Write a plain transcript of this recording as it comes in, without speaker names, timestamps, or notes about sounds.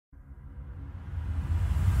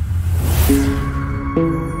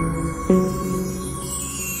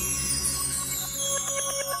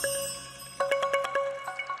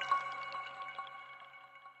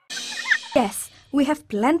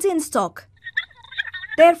plenty in stock.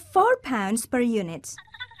 They're £4 per unit.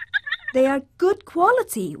 They are good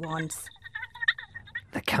quality ones.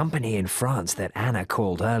 The company in France that Anna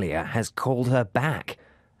called earlier has called her back.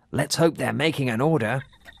 Let's hope they're making an order.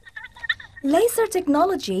 Laser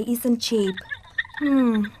technology isn't cheap.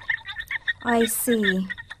 I see.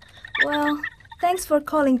 Well, thanks for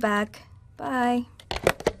calling back. Bye.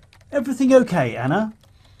 Everything okay, Anna?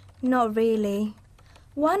 Not really.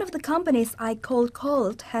 One of the companies I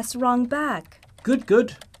called has rung back. Good,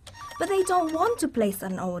 good. But they don't want to place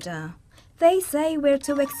an order. They say we're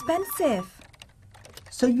too expensive.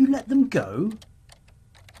 So you let them go?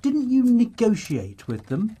 Didn't you negotiate with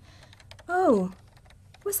them? Oh,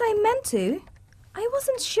 was I meant to? I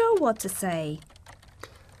wasn't sure what to say.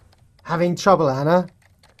 Having trouble, Anna?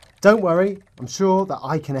 Don't worry, I'm sure that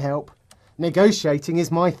I can help. Negotiating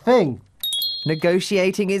is my thing.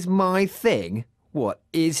 Negotiating is my thing? What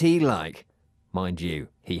is he like? Mind you,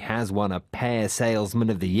 he has won a Pear Salesman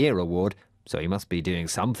of the Year award, so he must be doing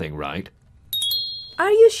something right.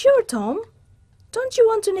 Are you sure, Tom? Don't you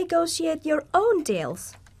want to negotiate your own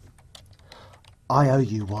deals? I owe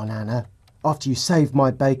you one, Anna, after you saved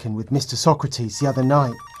my bacon with Mr. Socrates the other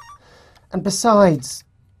night. And besides,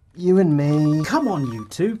 you and me... Come on, you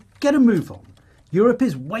two. Get a move on. Europe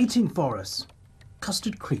is waiting for us.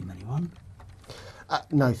 Custard cream, anyone?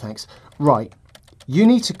 No, thanks. Right. You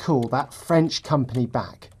need to call that French company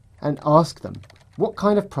back and ask them what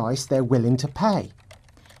kind of price they're willing to pay.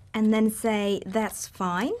 And then say, that's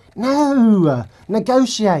fine? No!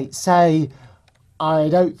 Negotiate. Say, I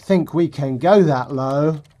don't think we can go that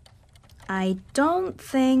low. I don't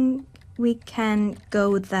think we can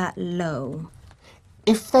go that low.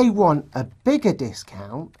 If they want a bigger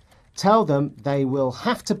discount, tell them they will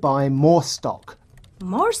have to buy more stock.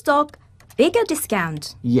 More stock, bigger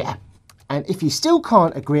discount. Yeah. And if you still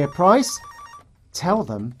can't agree a price, tell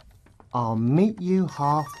them I'll meet you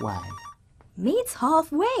halfway. Meets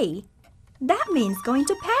halfway? That means going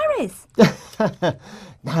to Paris.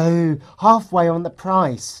 No, halfway on the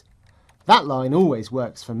price. That line always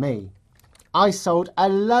works for me. I sold a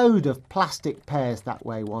load of plastic pears that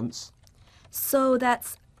way once. So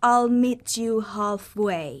that's I'll meet you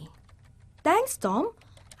halfway. Thanks, Tom.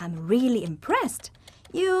 I'm really impressed.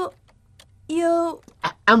 You...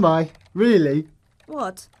 Am I? Really?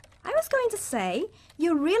 What? I was going to say,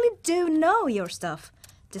 you really do know your stuff,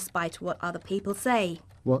 despite what other people say.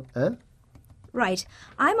 What, Right,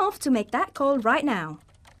 I'm off to make that call right now.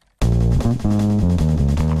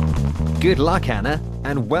 Good luck, Anna,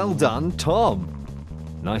 and well done, Tom.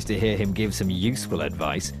 Nice to hear him give some useful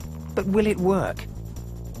advice, but will it work?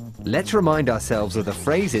 Let's remind ourselves of the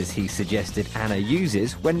phrases he suggested Anna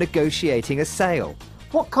uses when negotiating a sale.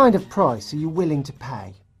 What kind of price are you willing to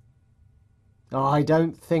pay? I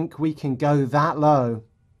don't think we can go that low.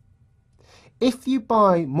 If you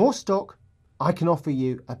buy more stock, I can offer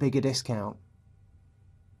you a bigger discount.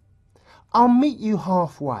 I'll meet you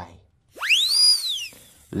halfway.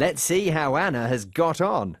 Let's see how Anna has got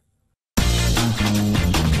on.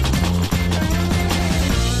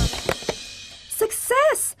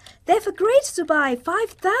 Success! They've agreed to buy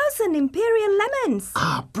 5,000 Imperial lemons.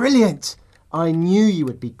 Ah, brilliant! I knew you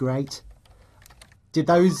would be great. Did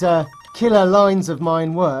those killer lines of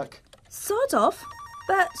mine work? Sort of.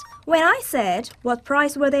 But when I said what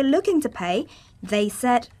price were they looking to pay, they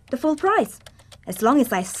said the full price. As long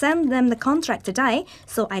as I send them the contract today,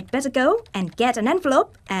 so I'd better go and get an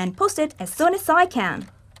envelope and post it as soon as I can.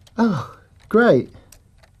 Oh, great.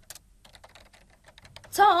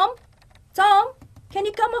 Tom, can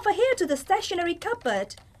you come over here to the stationery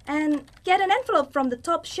cupboard and get an envelope from the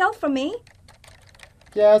top shelf for me?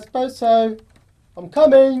 Yeah, I suppose so. I'm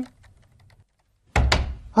coming.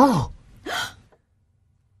 Oh!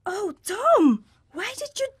 Oh, Tom, why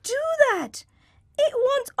did you do that? It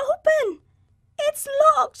won't open. It's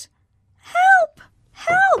locked. Help!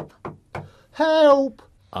 Help! Help!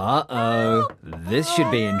 Uh-oh, this should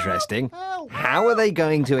be interesting. How are they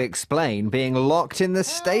going to explain being locked in the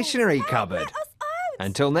stationery cupboard? Let us out!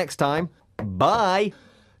 Until next time, bye!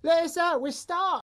 Let us out, we're stuck!